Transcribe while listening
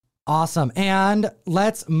Awesome. And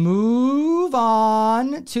let's move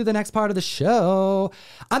on to the next part of the show.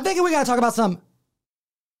 I'm thinking we got to talk about some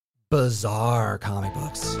bizarre comic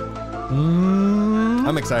books.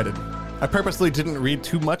 I'm excited. I purposely didn't read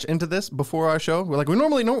too much into this before our show. We're like, we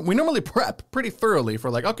normally prep pretty thoroughly for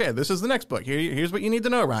like, okay, this is the next book. Here's what you need to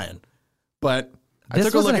know, Ryan. But I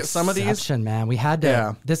took a look at some of these. Man, we had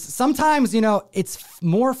to. This sometimes, it's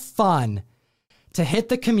more fun to hit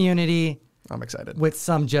the community. I'm excited with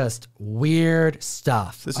some just weird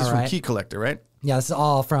stuff. This is from Key Collector, right? Yeah, this is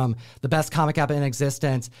all from the best comic app in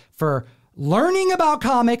existence for learning about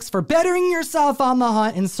comics, for bettering yourself on the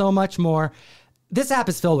hunt, and so much more. This app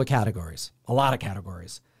is filled with categories, a lot of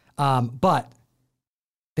categories. But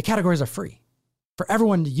the categories are free for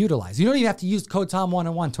everyone to utilize. You don't even have to use code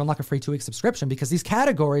TOM101 to unlock a free 2-week subscription because these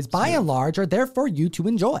categories, by and large, are there for you to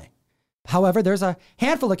enjoy. However, there's a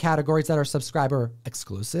handful of categories that are subscriber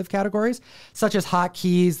exclusive categories, such as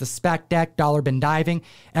hotkeys, the spec deck, dollar bin diving.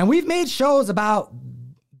 And we've made shows about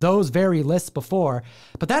those very lists before,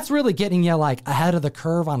 but that's really getting you like ahead of the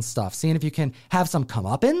curve on stuff, seeing if you can have some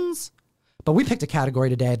comeuppance. But we picked a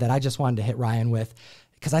category today that I just wanted to hit Ryan with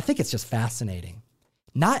because I think it's just fascinating.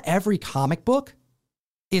 Not every comic book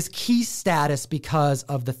is key status because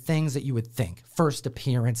of the things that you would think. First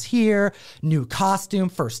appearance here, new costume,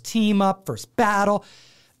 first team up, first battle,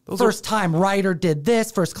 first time writer did this,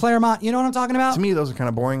 first Claremont. You know what I'm talking about? To me, those are kind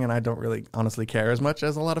of boring, and I don't really honestly care as much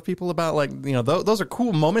as a lot of people about, like, those are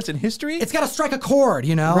cool moments in history. It's got to strike a chord,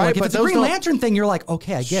 Right, like if it's a Green Lantern thing, you're like,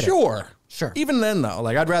 okay, I get it. Sure. Even then, though,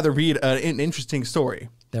 like, I'd rather read an interesting story.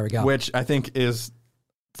 There we go. Which I think is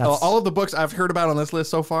all of the books I've heard about on this list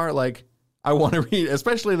so far, like, I want to read,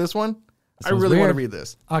 especially this one. I really want to read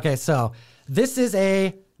this. Okay, so this is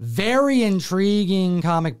a very intriguing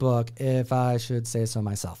comic book, if I should say so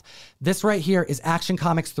myself. This right here is Action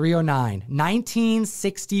Comics 309,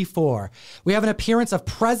 1964. We have an appearance of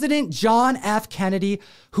President John F. Kennedy,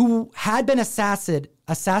 who had been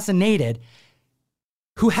assassinated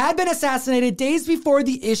days before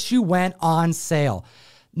the issue went on sale.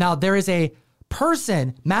 Now, there is a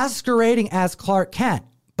person masquerading as Clark Kent,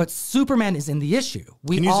 but Superman is in the issue.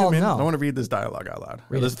 We all know. I want to read this dialogue out loud.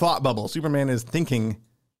 This thought bubble. Superman is thinking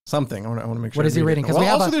something. I want to make sure. What is he reading?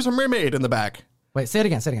 Because there's a mermaid in the back. Wait, say it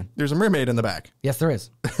again. There's a mermaid in the back. Yes, there is.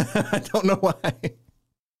 I don't know why.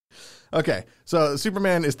 Okay, so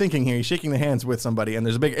Superman is thinking here. He's shaking the hands with somebody, and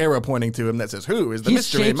there's a big arrow pointing to him that says, "Who is the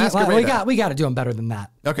mystery masquerader?" We got to do him better than that.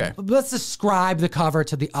 Okay. Let's describe the cover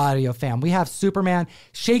to the audio fam. We have Superman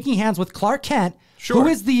shaking hands with Clark Kent, who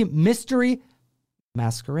is the mystery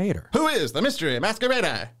masquerader. Who is the mystery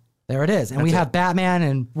masquerader? There it is. And we have Batman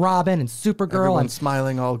and Robin and Supergirl. Everyone's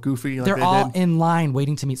smiling all goofy. Like they're all in line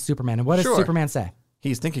waiting to meet Superman. And what does Superman say?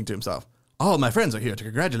 He's thinking to himself, all my friends are here to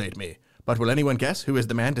congratulate me. But will anyone guess who is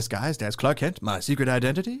the man disguised as Clark Kent, my secret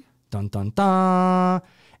identity? Dun, dun, dun.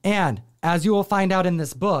 And as you will find out in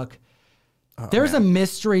this book, there's a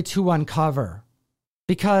mystery to uncover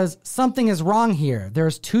because something is wrong here.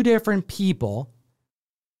 There's two different people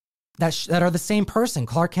that are the same person,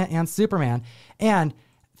 Clark Kent and Superman. And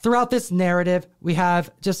throughout this narrative, we have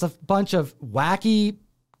just a bunch of wacky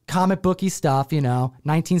comic booky stuff,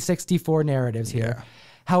 1964 narratives here. Yeah.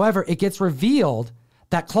 However, it gets revealed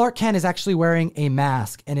that Clark Kent is actually wearing a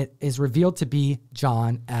mask, and it is revealed to be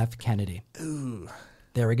John F. Kennedy. Ooh.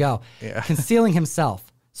 There we go. Yeah. Concealing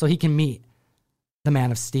himself so he can meet the Man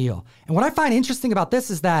of Steel. And what I find interesting about this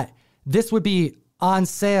is that this would be on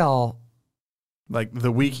sale like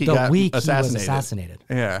the week he was assassinated.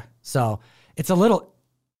 Yeah. So it's a little...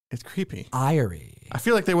 It's creepy. Eerie. I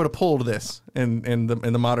feel like they would have pulled this in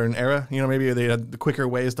the modern era. Maybe they had quicker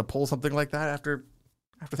ways to pull something like that after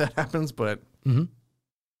that happens, but... Mm-hmm.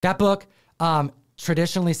 That book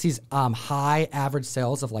traditionally sees high average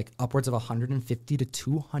sales of like upwards of $150 to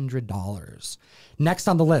 $200. Next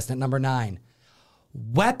on the list at number 9,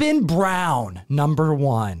 Weapon Brown, number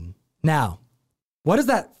 1. Now, what does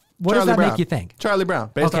that make you think? Charlie Brown,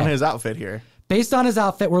 based on his outfit here. Based on his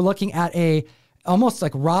outfit, we're looking at a almost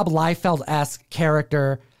like Rob Liefeld-esque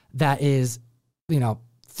character that is,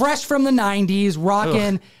 fresh from the 90s,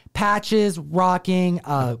 rocking patches, rocking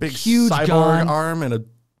a big huge cyborg gun. arm and a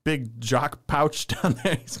big jock pouch down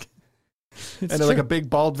there. And like a big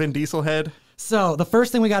bald Vin Diesel head. So the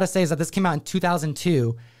first thing we got to say is that this came out in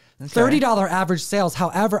 2002. $30 average sales.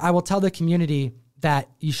 However, I will tell the community that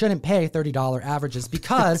you shouldn't pay $30 averages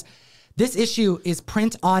because this issue is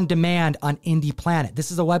print on demand on Indie Planet. This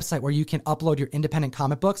is a website where you can upload your independent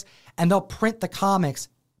comic books and they'll print the comics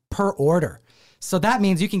per order. So that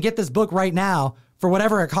means you can get this book right now for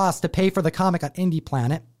whatever it costs to pay for the comic on Indie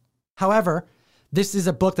Planet. However, this is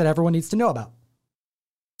a book that everyone needs to know about.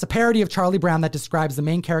 It's a parody of Charlie Brown that describes the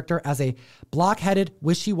main character as a block-headed,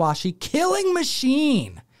 wishy-washy killing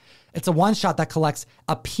machine. It's a one-shot that collects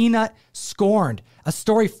A Peanut Scorned, a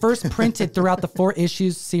story first printed throughout the 4-issue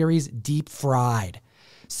series Deep Fried.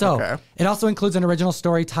 So It also includes an original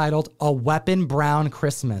story titled A Weapon Brown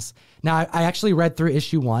Christmas. Now, I actually read through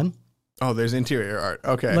issue 1. Oh, there's interior art.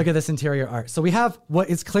 Okay. Look at this interior art. So we have what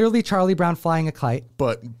is clearly Charlie Brown flying a kite.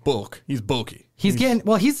 But bulk. He's bulky. He's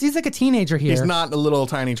like a teenager here. He's not a little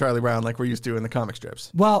tiny Charlie Brown like we're used to in the comic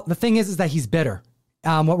strips. Well, the thing is that he's bitter.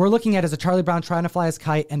 What we're looking at is a Charlie Brown trying to fly his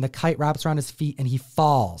kite, and the kite wraps around his feet, and he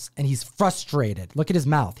falls, and he's frustrated. Look at his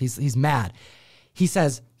mouth. He's mad. He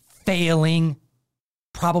says, failing,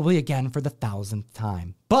 probably again for the 1,000th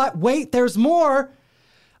time. But wait, there's more.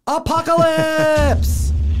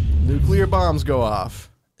 Apocalypse! Nuclear bombs go off.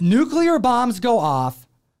 Nuclear bombs go off.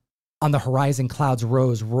 On the horizon, clouds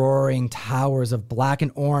rose, roaring towers of black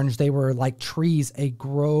and orange. They were like trees, a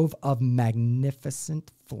grove of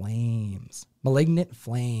magnificent flames. Malignant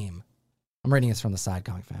flame. I'm reading this from the side,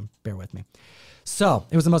 comic fan. Bear with me. So,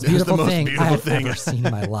 it was the most beautiful thing I have ever seen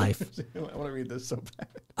in my life. I want to read this so bad.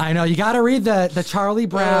 I know. You got to read the Charlie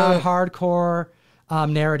Brown hardcore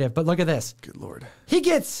narrative. But look at this. Good Lord. He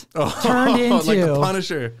gets turned into like the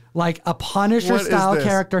Punisher. Like a Punisher-style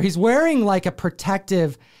character. He's wearing like a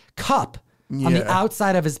protective cup on the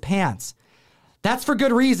outside of his pants. That's for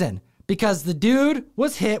good reason, because the dude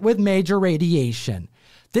was hit with major radiation.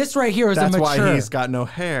 This right here is That's a mature. why he's got no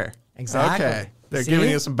hair. Exactly. Okay. They're giving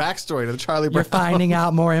you some backstory to the Charlie Brown. You're finding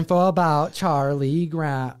out more info about Charlie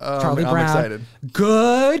Brown. I'm excited.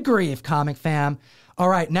 Good grief, comic fam. All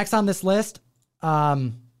right, next on this list.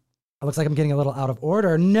 It looks like I'm getting a little out of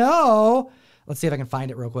order. No. Let's see if I can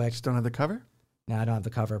find it real quick. Just don't have the cover? No, I don't have the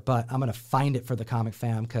cover, but I'm going to find it for the comic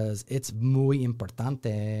fam because it's muy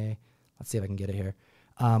importante. Let's see if I can get it here.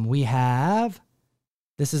 We have,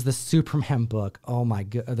 this is the Superman book. Oh my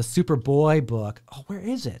God, the Superboy book. Oh, where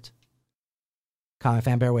is it? Comic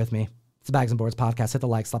fam, bear with me. It's the Bags and Boards podcast. Hit the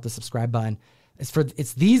like, slap the subscribe button.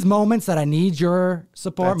 It's these moments that I need your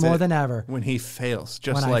support more than ever. When he fails,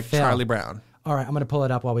 just like Charlie Brown. All right, I'm going to pull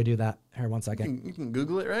it up while we do that. Here, one second. You can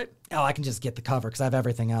Google it, right? Oh, I can just get the cover because I have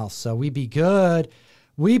everything else. So we be good.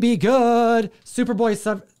 We be good.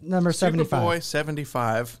 Superboy number 75. Superboy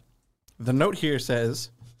 75. The note here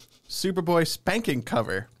says, Superboy spanking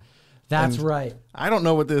cover. That's right. I don't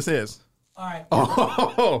know what this is. All right.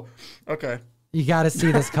 Oh, okay. You got to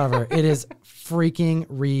see this cover. It is freaking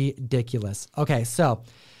ridiculous. Okay, so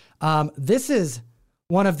this is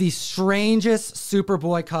one of the strangest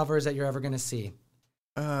Superboy covers that you're ever going to see.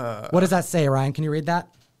 What does that say, Ryan? Can you read that?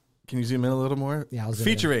 Can you zoom in a little more? Yeah, I'll zoom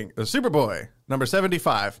Featuring the Superboy, number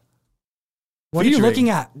 75. What are you looking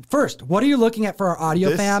at? First, what are you looking at for our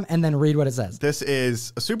audio fam? And then read what it says. This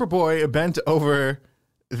is a Superboy bent over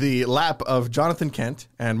the lap of Jonathan Kent,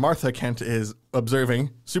 and Martha Kent is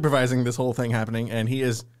supervising this whole thing happening, and he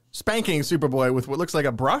is spanking Superboy with what looks like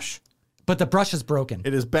a brush. But the brush is broken.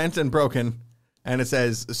 It is bent and broken, and it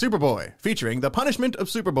says, Superboy, featuring the punishment of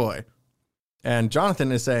Superboy. And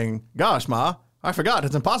Jonathan is saying, gosh, Ma, I forgot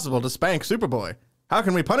it's impossible to spank Superboy. How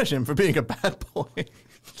can we punish him for being a bad boy?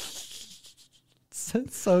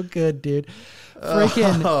 So good, dude.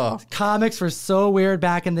 Freaking comics were so weird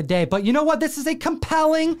back in the day. But you know what? This is a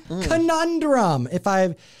compelling conundrum, if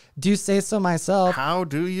I do say so myself. How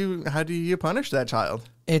do you punish that child?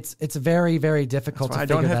 It's very, very difficult to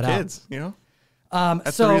figure that out. I don't have kids, you know?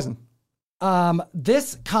 That's the reason.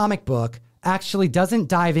 This comic book actually doesn't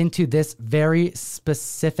dive into this very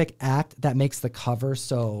specific act that makes the cover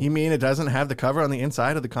so... You mean it doesn't have the cover on the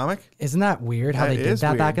inside of the comic? Isn't that weird how they did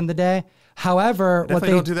that back in the day? However, what they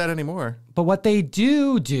don't do that anymore. But what they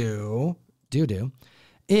do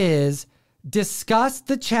is discuss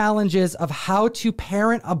the challenges of how to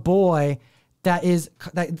parent a boy that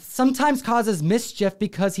sometimes causes mischief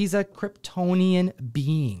because he's a Kryptonian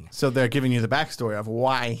being. So they're giving you the backstory of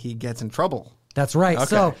why he gets in trouble. That's right. Okay.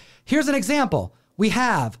 So here's an example. We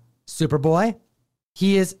have Superboy.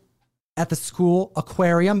 He is at the school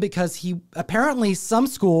aquarium because he apparently some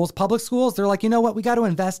schools, public schools, they're like, you know what? We got to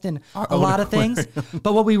invest in a lot of things.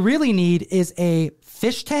 But what we really need is a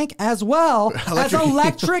fish tank as well as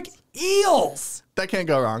electric eels. That can't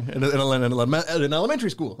go wrong in an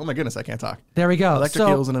elementary school. Oh my goodness, I can't talk. There we go. Electric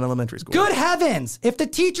eels in an elementary school. Good heavens. If the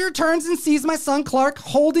teacher turns and sees my son Clark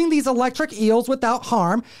holding these electric eels without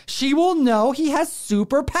harm, she will know he has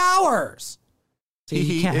superpowers. So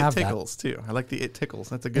you can't have that. It tickles too. I like the it tickles.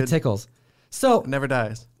 That's a good. It tickles. So it never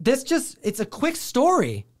dies. It's a quick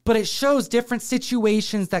story, but it shows different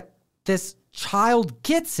situations that this child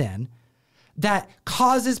gets in. that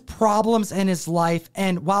causes problems in his life,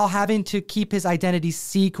 and while having to keep his identity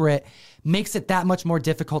secret, makes it that much more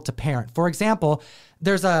difficult to parent. For example,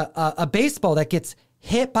 there's a baseball that gets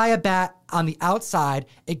hit by a bat on the outside.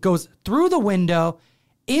 It goes through the window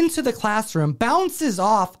into the classroom, bounces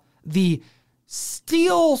off the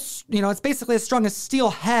steel, it's basically as strong as steel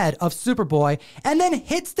head of Superboy, and then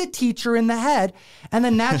hits the teacher in the head, and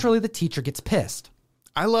then naturally the teacher gets pissed.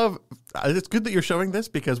 It's good that you're showing this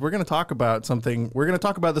because we're going to talk about something. We're going to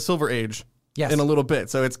talk about the Silver Age in a little bit.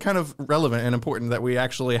 So it's kind of relevant and important that we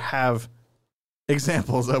actually have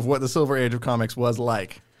examples of what the Silver Age of comics was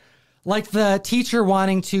like. Like the teacher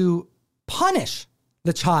wanting to punish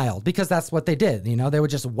the child because that's what they did. They would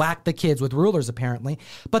just whack the kids with rulers apparently.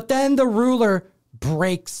 But then the ruler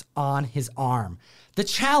breaks on his arm. The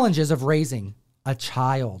challenges of raising a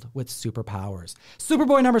child with superpowers.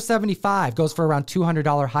 Superboy number 75 goes for around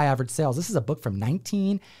 $200 high average sales. This is a book from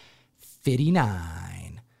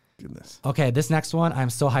 1959. Goodness. Okay, this next one, I'm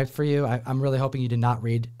so hyped for you. I'm really hoping you did not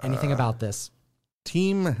read anything about this.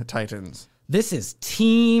 Teen Titans. This is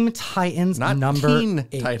Teen Titans Not number Teen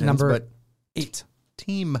 8. Titans, number but 8.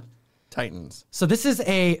 Team Titans. So this is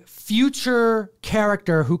a future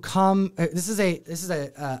character who this is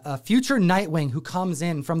a future Nightwing who comes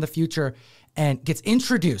in from the future and gets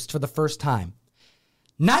introduced for the first time.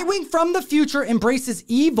 Nightwing from the future embraces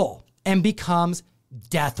evil and becomes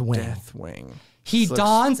Deathwing. He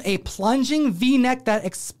dons a plunging V-neck that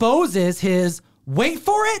exposes his, wait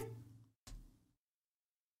for it,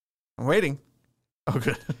 I'm waiting. Oh,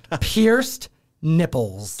 good. pierced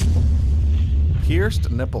nipples. Pierced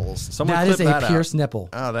nipples. Someone That is clip that a pierced out. nipple.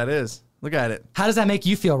 Oh, that is. Look at it. How does that make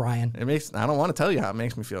you feel, Ryan? I don't want to tell you how it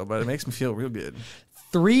makes me feel, but it makes me feel real good.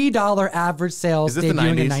 $3 average sales Is this the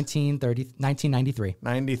debuting 90s? in 1993.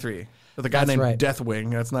 93. With a guy That's named right.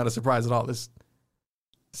 Deathwing. That's not a surprise at all.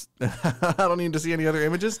 I don't need to see any other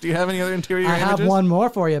images. Do you have any other interior I images? have one more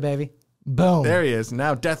for you, baby. Boom. There he is.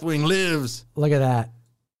 Now Deathwing lives. Look at that.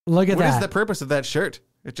 Look at What is that. the purpose of that shirt?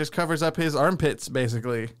 It just covers up his armpits,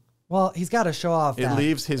 basically. Well, he's got to show off It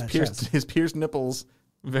leaves his pierced nipples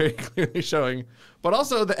very clearly showing. But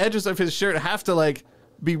also the edges of his shirt have to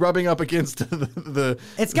be rubbing up against the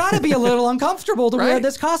It's got to be a little uncomfortable to wear Right?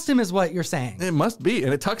 this costume is what you're saying. It must be.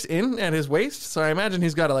 And it tucks in at his waist. So I imagine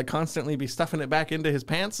he's got to constantly be stuffing it back into his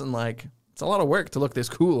pants. And it's a lot of work to look this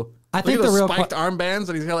cool. I think look at the those real spiked armbands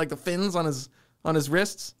and he's got the fins on his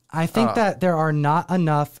wrists. I think that there are not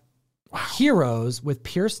enough heroes with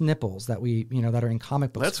pierced nipples that that are in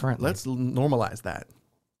comic books currently. Let's normalize that.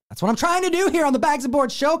 That's what I'm trying to do here on the Bags and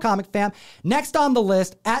Boards show, comic fam. Next on the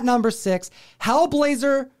list, at number 6,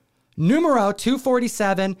 Hellblazer numero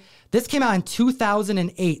 247. This came out in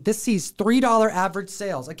 2008. This sees $3 average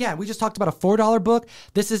sales. Again, we just talked about a $4 book.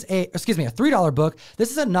 This is a $3 book.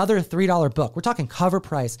 This is another $3 book. We're talking cover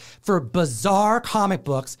price for bizarre comic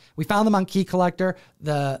books. We found them on Key Collector,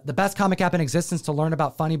 the best comic app in existence to learn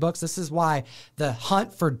about funny books. This is why the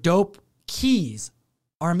hunt for dope keys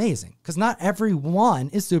are amazing, because not every one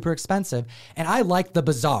is super expensive. And I like the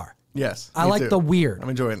bizarre. Yes. I me like too. the weird. I'm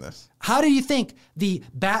enjoying this. How do you think the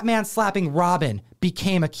Batman slapping Robin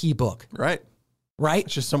became a key book? Right. Right?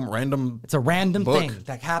 It's just some random. It's a random book. thing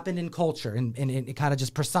that happened in culture, and it kind of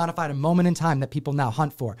just personified a moment in time that people now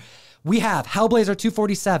hunt for. We have Hellblazer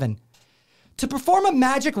 247. To perform a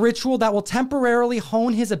magic ritual that will temporarily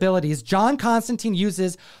hone his abilities, John Constantine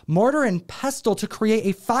uses mortar and pestle to create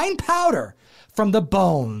a fine powder from the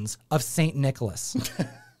bones of St. Nicholas.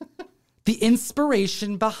 The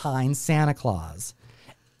inspiration behind Santa Claus.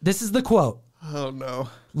 This is the quote. Oh, no.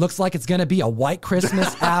 Looks like it's going to be a white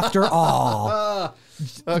Christmas after all.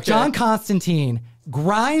 Okay. John Constantine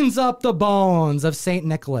grinds up the bones of St.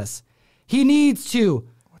 Nicholas. He needs to.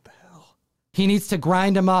 What the hell? He needs to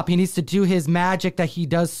grind him up. He needs to do his magic that he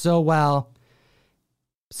does so well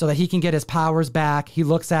so that he can get his powers back. He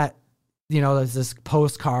looks at, there's this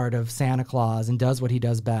postcard of Santa Claus and does what he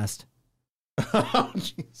does best. Oh,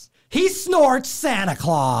 jeez. He snorts Santa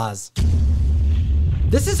Claus.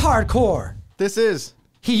 This is hardcore. This is.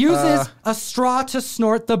 He uses a straw to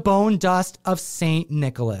snort the bone dust of St.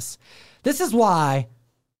 Nicholas. This is why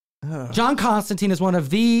John Constantine is one of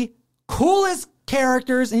the coolest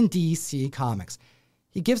characters in DC Comics.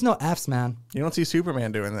 He gives no Fs, man. You don't see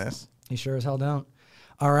Superman doing this. He sure as hell don't.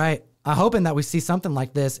 All right. I'm hoping that we see something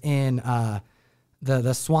like this in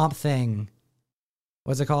the Swamp Thing.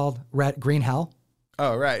 What's it called? Green Hell?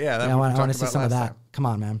 Oh, right. Yeah. I want to see some of that. Time. Come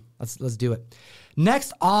on, man. Let's do it.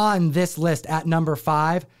 Next on this list at number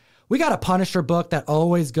 5, we got a Punisher book that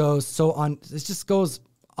always goes it just goes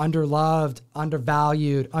underloved,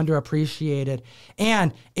 undervalued, underappreciated.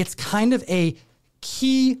 And it's kind of a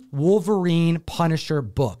key Wolverine Punisher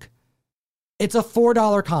book. It's a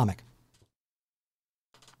 $4 comic.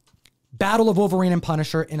 Battle of Wolverine and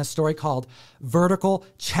Punisher in a story called Vertical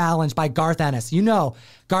Challenge by Garth Ennis. You know,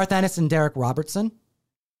 Garth Ennis and Derek Robertson.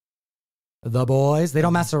 The boys. They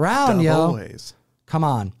don't mess around, The yo. boys. Come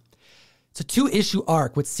on. It's a 2-issue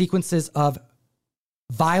arc with sequences of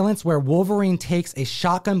violence where Wolverine takes a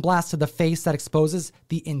shotgun blast to the face that exposes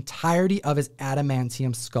the entirety of his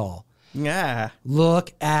adamantium skull. Yeah.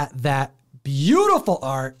 Look at that beautiful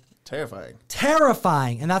art. Terrifying.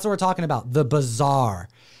 Terrifying. And that's what we're talking about. The bizarre.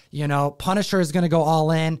 You know, Punisher is going to go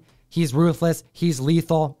all in. He's ruthless. He's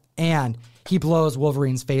lethal. And he blows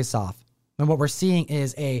Wolverine's face off. And what we're seeing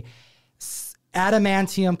is a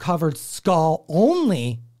adamantium covered skull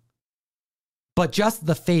only, but just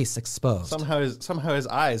the face exposed. Somehow his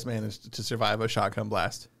eyes managed to survive a shotgun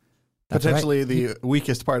blast. That's Potentially right. the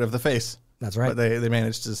weakest part of the face. That's right. But they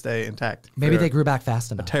managed to stay intact. Maybe For they grew back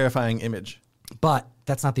fast a enough. terrifying image. But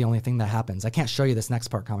that's not the only thing that happens. I can't show you this next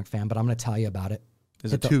part, Comic Fan, but I'm going to tell you about it.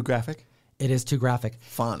 Is it too graphic? It is too graphic.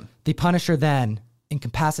 Fun. The Punisher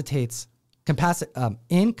incapacitates,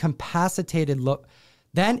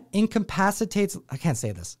 I can't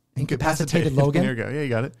say this. Incapacitated Logan. There you go. Yeah, you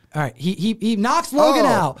got it. All right. He knocks Logan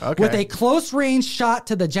out okay. with a close range shot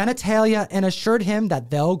to the genitalia and assured him that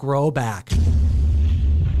they'll grow back.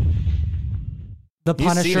 The He's seen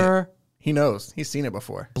Punisher it. He knows. He's seen it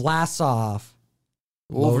before. blasts off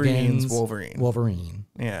Wolverine's Logan's Wolverine.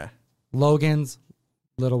 Yeah. Logan's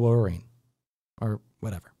little Wolverine. Or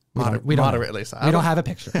whatever. We don't know. Moderately so. We don't have a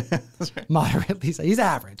picture. That's right. Moderately so. He's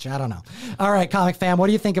average. I don't know. All right, Comic Fam, what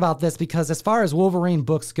do you think about this? Because as far as Wolverine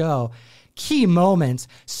books go, key moments,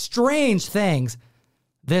 strange things,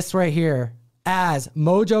 this right here, as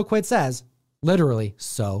Mojo Quid says, literally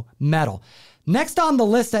so metal. Next on the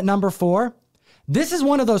list at number 4, this is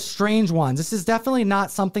one of those strange ones. This is definitely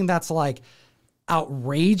not something that's like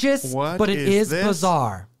outrageous, but it is this?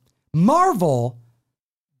 bizarre. Marvel,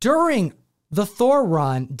 during the Thor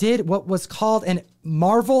run, did what was called an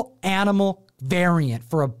Marvel Animal variant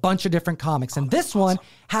for a bunch of different comics. And this one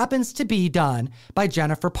happens to be done by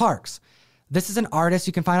Jennifer Parks. This is an artist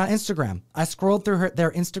you can find on Instagram. I scrolled through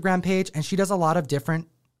their Instagram page, and she does a lot of different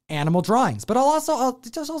animal drawings, but it also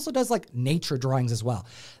does like nature drawings as well.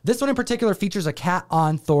 This one in particular features a cat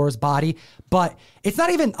on Thor's body, but it's not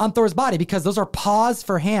even on Thor's body because those are paws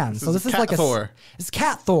for hands. So this is like Thor. It's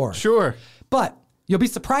Cat Thor. Sure. But you'll be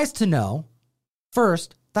surprised to know,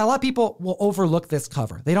 first, that a lot of people will overlook this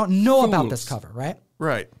cover. They don't know about this cover, right?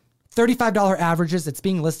 Right. $35 averages. It's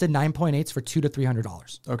being listed 9.8s for $200 to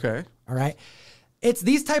 $300. Okay. All right. It's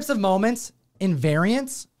these types of moments in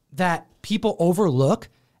variants that people overlook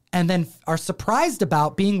and then are surprised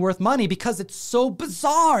about being worth money because it's so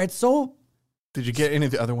bizarre. It's so... Did you get any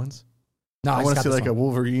of the other ones? No, I want to see like a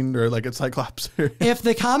Wolverine or like a Cyclops. If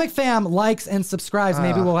the Comic Fam likes and subscribes,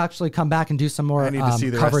 maybe we'll actually come back and do some more I need to see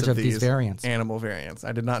the coverage rest of these variants. Animal variants.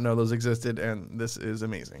 I did not know those existed, and this is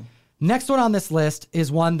amazing. Next one on this list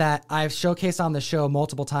is one that I've showcased on the show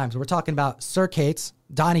multiple times. We're talking about Sir Cates,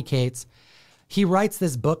 Donny Cates. He writes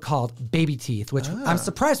this book called Baby Teeth, which I'm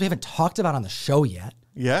surprised we haven't talked about on the show yet.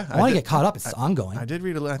 Yeah. I want to get caught up. It's ongoing. I did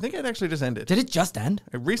read a little. I think it actually just ended. Did it just end?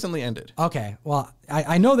 It recently ended. Okay. Well,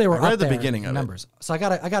 I know they were I read up the there beginning in of it. numbers. So I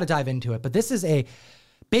gotta dive into it. But this is a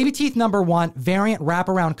Baby Teeth #1 variant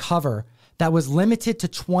wraparound cover that was limited to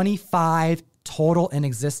 25 total in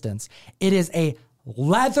existence. It is a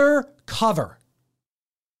leather cover.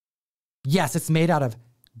 Yes, it's made out of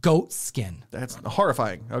goat skin. That's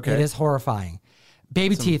horrifying. Okay. It is horrifying.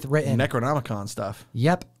 Baby Teeth written. Necronomicon stuff.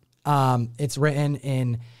 Yep. It's written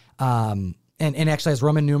in, and actually has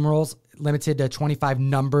Roman numerals, limited to 25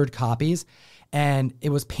 numbered copies. And it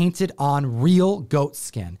was painted on real goat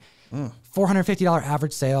skin. $450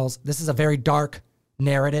 average sales. This is a very dark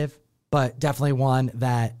narrative, but definitely one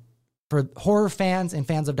that for horror fans and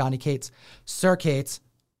fans of Donny Cates, Sir Cates,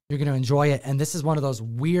 you're going to enjoy it. And this is one of those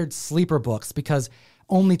weird sleeper books because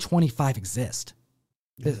only 25 exist.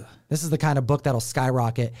 This is the kind of book that'll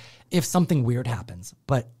skyrocket if something weird happens.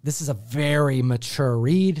 But this is a very mature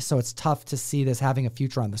read, so it's tough to see this having a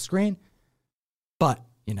future on the screen. But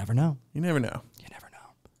you never know. You never know. You never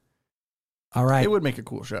know. All right. It would make a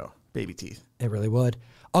cool show. Baby Teeth. It really would.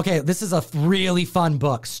 Okay, this is a really fun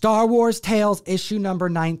book. Star Wars Tales, issue number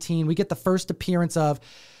 19. We get the first appearance of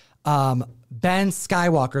Ben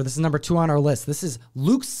Skywalker. This is number 2 on our list. This is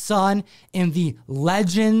Luke's son in the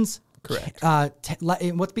Legends. Correct.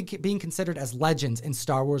 What's being considered as legends in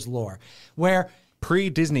Star Wars lore, where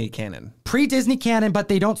Pre-Disney canon. Pre-Disney canon, but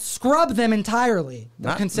they don't scrub them entirely.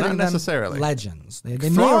 They're Not considering necessarily. them legends. They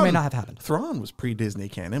may or may not have happened. Thrawn was pre-Disney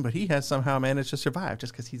canon, but he has somehow managed to survive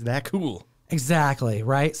just because he's that cool. Exactly,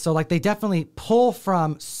 right? So like they definitely pull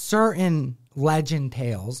from certain legend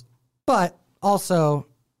tales, but also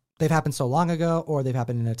they've happened so long ago or they've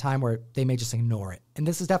happened in a time where they may just ignore it. And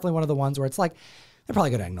this is definitely one of the ones where it's like, they're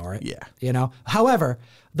probably going to ignore it. Yeah. You know? However,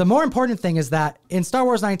 the more important thing is that in Star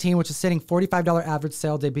Wars 19, which is sitting $45 average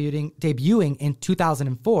sale debuting in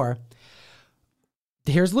 2004,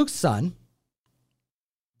 here's Luke's son.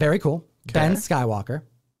 Very cool. Okay. Ben Skywalker,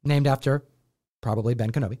 named after probably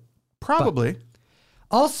Ben Kenobi. Probably.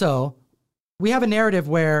 Also, we have a narrative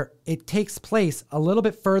where it takes place a little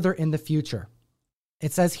bit further in the future.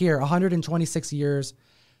 It says here 126 years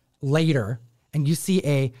later, and you see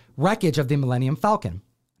a wreckage of the Millennium Falcon.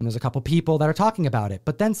 And there's a couple people that are talking about it.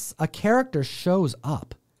 But then a character shows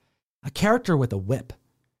up. A character with a whip.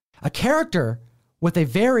 A character with a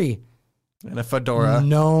very And a fedora.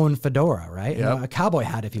 known fedora, right? Yep. A cowboy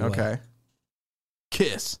hat, if you will. Okay.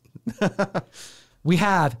 Kiss. We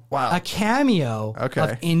have Wow. a cameo Okay.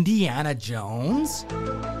 of Indiana Jones.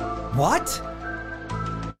 What?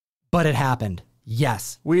 But it happened.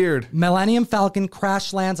 Yes. Weird. Millennium Falcon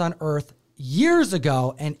crash lands on Earth years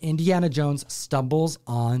ago, and Indiana Jones stumbles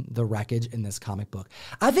on the wreckage in this comic book.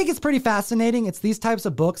 I think it's pretty fascinating. It's these types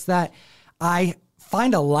of books that I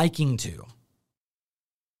find a liking to.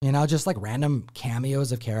 You know, just like random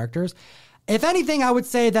cameos of characters. If anything, I would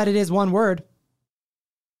say that it is one word.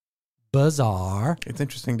 Bizarre. It's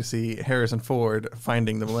interesting to see Harrison Ford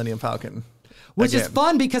finding the Millennium Falcon. Which is again.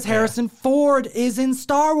 fun because Harrison Ford is in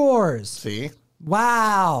Star Wars. See?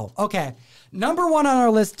 Wow. Okay. Number one on our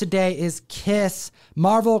list today is Kiss,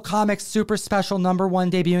 Marvel Comics Super Special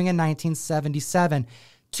 #1, debuting in 1977.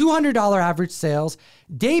 $200 average sales,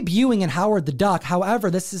 debuting in Howard the Duck. However,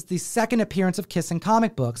 this is the second appearance of Kiss in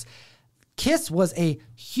comic books. Kiss was a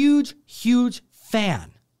huge, huge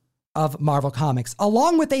fan of Marvel Comics,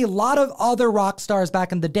 along with a lot of other rock stars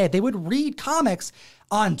back in the day. They would read comics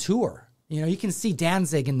on tour. You know, you can see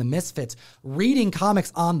Danzig and the Misfits reading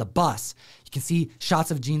comics on the bus. You can see shots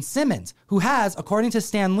of Gene Simmons, who has, according to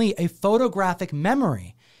Stan Lee, a photographic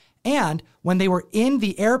memory. And when they were in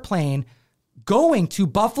the airplane going to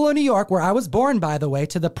Buffalo, New York, where I was born, by the way,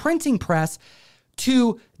 to the printing press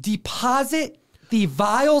to deposit the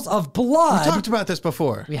vials of blood. We talked about this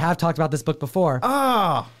before. We have talked about this book before.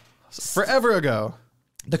 Forever ago.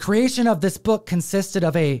 The creation of this book consisted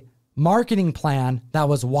of a marketing plan that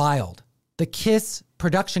was wild. The Kiss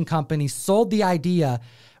production company sold the idea,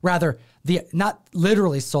 rather, not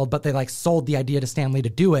literally sold, but they sold the idea to Stan Lee to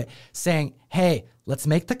do it, saying, hey, let's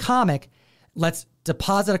make the comic. Let's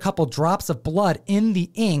deposit a couple drops of blood in the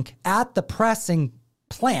ink at the pressing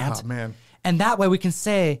plant. Oh, man. And that way we can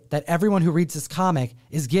say that everyone who reads this comic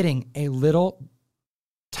is getting a little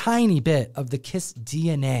tiny bit of the Kiss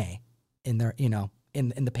DNA in their,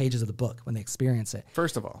 in the pages of the book when they experience it.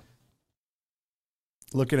 First of all,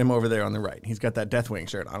 look at him over there on the right. He's got that Deathwing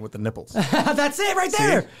shirt on with the nipples. That's it right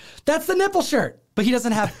there. That's the nipple shirt. But he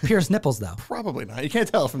doesn't have pierced nipples, though. Probably not. You can't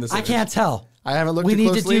tell from this I image. can't tell. I haven't looked We too need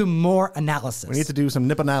closely. to do more analysis. We need to do some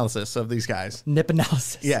nip analysis of these guys. Nip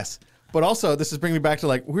analysis. Yes. But also, this is bringing me back to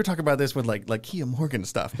we were talking about this with like Kia Morgan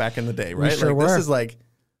stuff back in the day, right? sure were. This is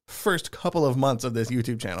first couple of months of this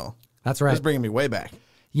YouTube channel. That's right. It's bringing me way back.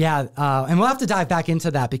 Yeah, and we'll have to dive back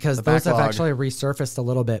into that because those have backlog. actually resurfaced a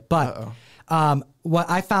little bit. But what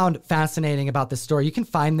I found fascinating about this story, you can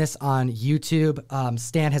find this on YouTube.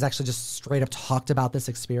 Stan has actually just straight up talked about this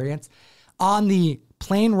experience. On the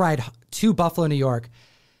plane ride to Buffalo, New York,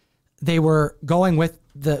 they were going with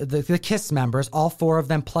the KISS members, all four of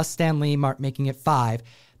them, plus Stan Lee, making it 5.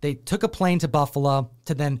 They took a plane to Buffalo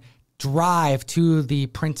to then drive to the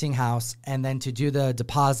printing house and then to do the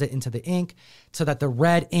deposit into the ink so that the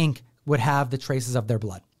red ink would have the traces of their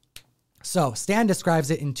blood. So Stan describes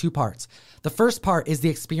it in 2 parts. The first part is the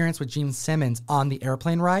experience with Gene Simmons on the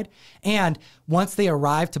airplane ride. And once they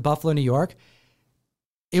arrived to Buffalo, New York,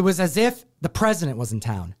 it was as if the president was in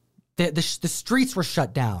town. The streets were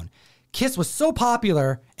shut down. Kiss was so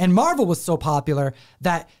popular and Marvel was so popular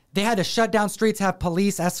that they had to shut down streets, have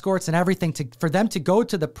police escorts and everything for them to go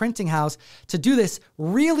to the printing house to do this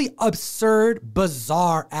really absurd,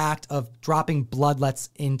 bizarre act of dropping drops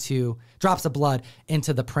of blood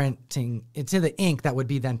into the ink that would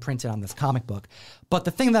be then printed on this comic book. But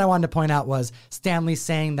the thing that I wanted to point out was Stan Lee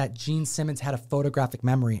saying that Gene Simmons had a photographic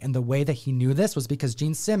memory. And the way that he knew this was because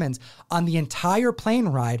Gene Simmons on the entire plane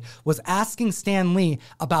ride was asking Stan Lee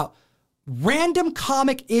about random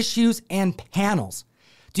comic issues and panels.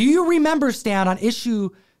 Do you remember, Stan, on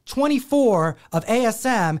issue 24 of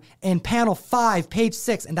ASM in panel 5, page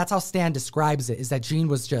 6, and that's how Stan describes it, is that Gene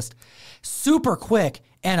was just super quick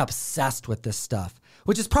and obsessed with this stuff,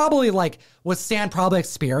 which is probably like what Stan probably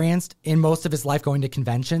experienced in most of his life going to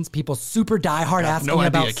conventions. People super diehard asking No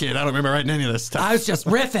idea, about... kid. I don't remember writing any of this stuff. I was just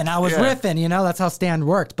riffing. Riffing, you know, that's how Stan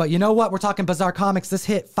worked. But you know what? We're talking Bizarre Comics. This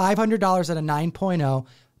hit $500 at a 9.0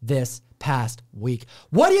 this past week.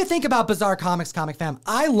 What do you think about Bizarre Comics, Comic Fam?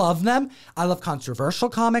 I love them. I love controversial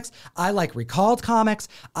comics. I like recalled comics.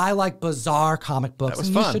 I like bizarre comic books. That was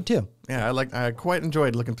and fun. You should too. Yeah, I quite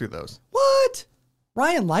enjoyed looking through those. What?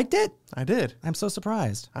 Ryan liked it? I did. I'm so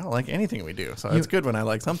surprised. I don't like anything we do, so it's good when I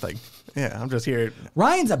like something. Yeah, I'm just here.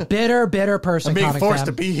 Ryan's a bitter person. I'm being Comic forced Fam.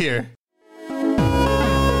 to be here.